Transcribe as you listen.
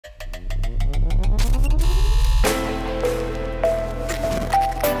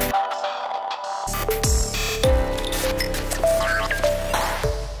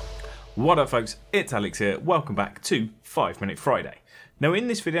What up folks, it's Alex here, welcome back to 5 Minute Friday. Now in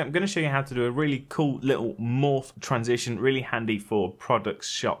this video I'm going to show you how to do a really cool little morph transition, really handy for products,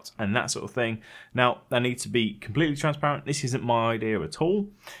 shots and that sort of thing. Now I need to be completely transparent, this isn't my idea at all.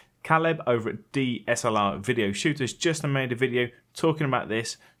 Caleb over at DSLR Video Shooters just made a video talking about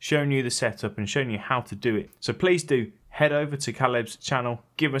this, showing you the setup and showing you how to do it. So please do head over to Caleb's channel,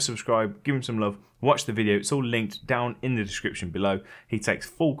 give him a subscribe, give him some love, watch the video. It's all linked down in the description below. He takes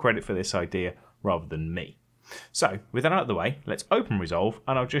full credit for this idea rather than me. So with that out of the way, let's open Resolve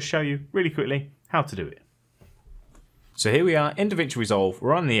and I'll just show you really quickly how to do it. So here we are in Davinci Resolve,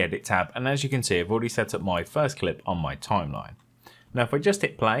 we're on the edit tab, and as you can see I've already set up my first clip on my timeline. Now if I just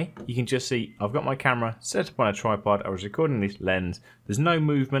hit play, you can just see I've got my camera set up on a tripod, I was recording this lens, there's no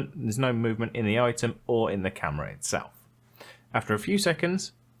movement in the item or in the camera itself. After a few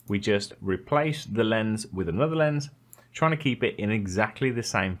seconds, we just replace the lens with another lens, trying to keep it in exactly the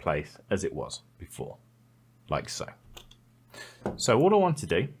same place as it was before, like so. So what I want to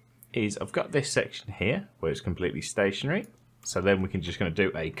do is I've got this section here where it's completely stationary, so then we're just going to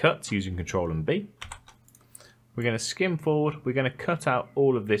do a cut using Control and B. We're going to skim forward, we're going to cut out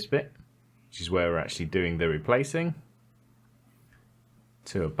all of this bit, which is where we're actually doing the replacing,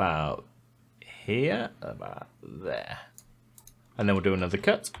 to about here, about there. And then we'll do another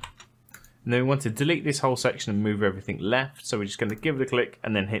cut. And then we want to delete this whole section and move everything left. So we're just going to give it a click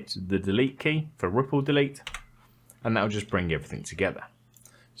and then hit the delete key for ripple delete. And that'll just bring everything together.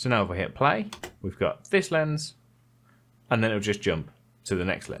 So now if I hit play, we've got this lens. And then it'll just jump to the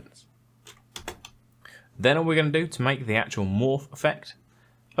next lens. Then all we're going to do to make the actual morph effect,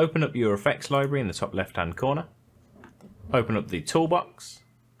 open up your effects library in the top left hand corner. Open up the toolbox.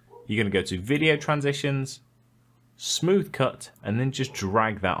 You're going to go to video transitions, smooth cut, and then just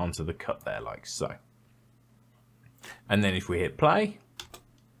drag that onto the cut there like so. And then if we hit play,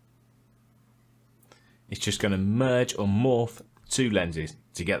 it's just going to merge or morph two lenses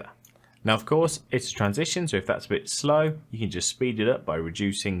together. Now of course it's a transition, so if that's a bit slow you can just speed it up by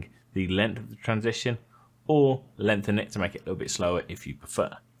reducing the length of the transition or lengthen it to make it a little bit slower if you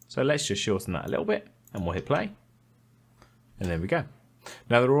prefer. So let's just shorten that a little bit and we'll hit play, and there we go.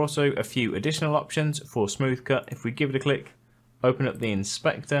 Now there are also a few additional options for smooth cut. If we give it a click, open up the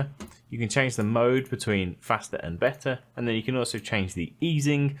inspector, you can change the mode between faster and better, and then you can also change the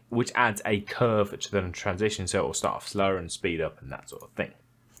easing, which adds a curve to the transition, so it will start off slower and speed up and that sort of thing.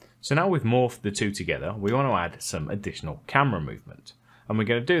 So now we've morphed the two together, we want to add some additional camera movement. And we're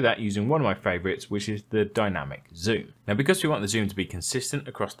going to do that using one of my favourites, which is the dynamic zoom. Now because we want the zoom to be consistent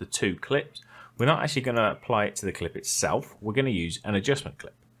across the two clips, we're not actually going to apply it to the clip itself, we're going to use an adjustment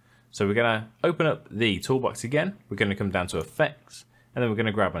clip. So we're going to open up the toolbox again, we're going to come down to effects, and then we're going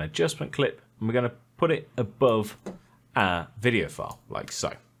to grab an adjustment clip, and we're going to put it above our video file, like so.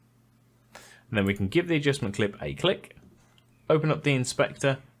 And then we can give the adjustment clip a click, open up the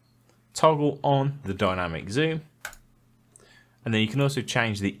inspector, toggle on the dynamic zoom, and then you can also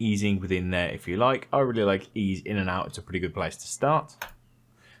change the easing within there if you like. I really like ease in and out, it's a pretty good place to start.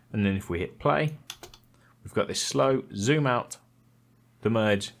 And then if we hit play, we've got this slow zoom out, the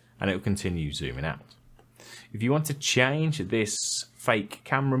merge, and it will continue zooming out. If you want to change this fake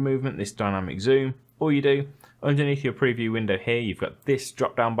camera movement, this dynamic zoom, all you do, underneath your preview window here, you've got this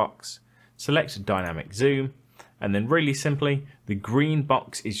drop down box, select dynamic zoom, and then really simply, the green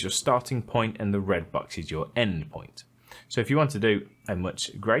box is your starting point and the red box is your end point. So if you want to do a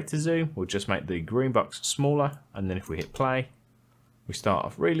much greater zoom, we'll just make the green box smaller, and then if we hit play, we start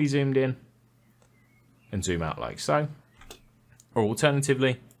off really zoomed in and zoom out like so. Or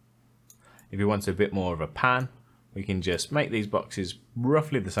alternatively, if you want a bit more of a pan, we can just make these boxes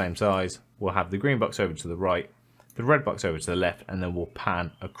roughly the same size. We'll have the green box over to the right, the red box over to the left, and then we'll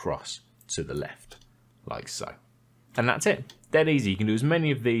pan across to the left like so. And that's it. Dead easy. You can do as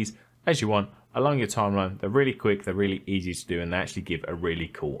many of these as you want along your timeline. They're really quick, they're really easy to do, and they actually give a really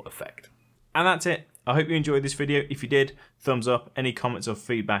cool effect. And that's it. I hope you enjoyed this video. If you did, thumbs up, any comments or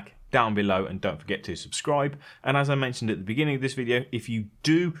feedback down below, and don't forget to subscribe. And as I mentioned at the beginning of this video, if you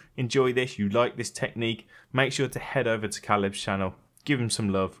do enjoy this, you like this technique, make sure to head over to Caleb's channel, give him some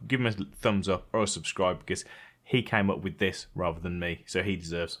love, give him a thumbs up or a subscribe, because he came up with this rather than me, so he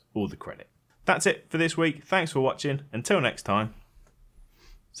deserves all the credit. That's it for this week. Thanks for watching. Until next time,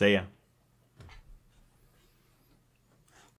 see ya.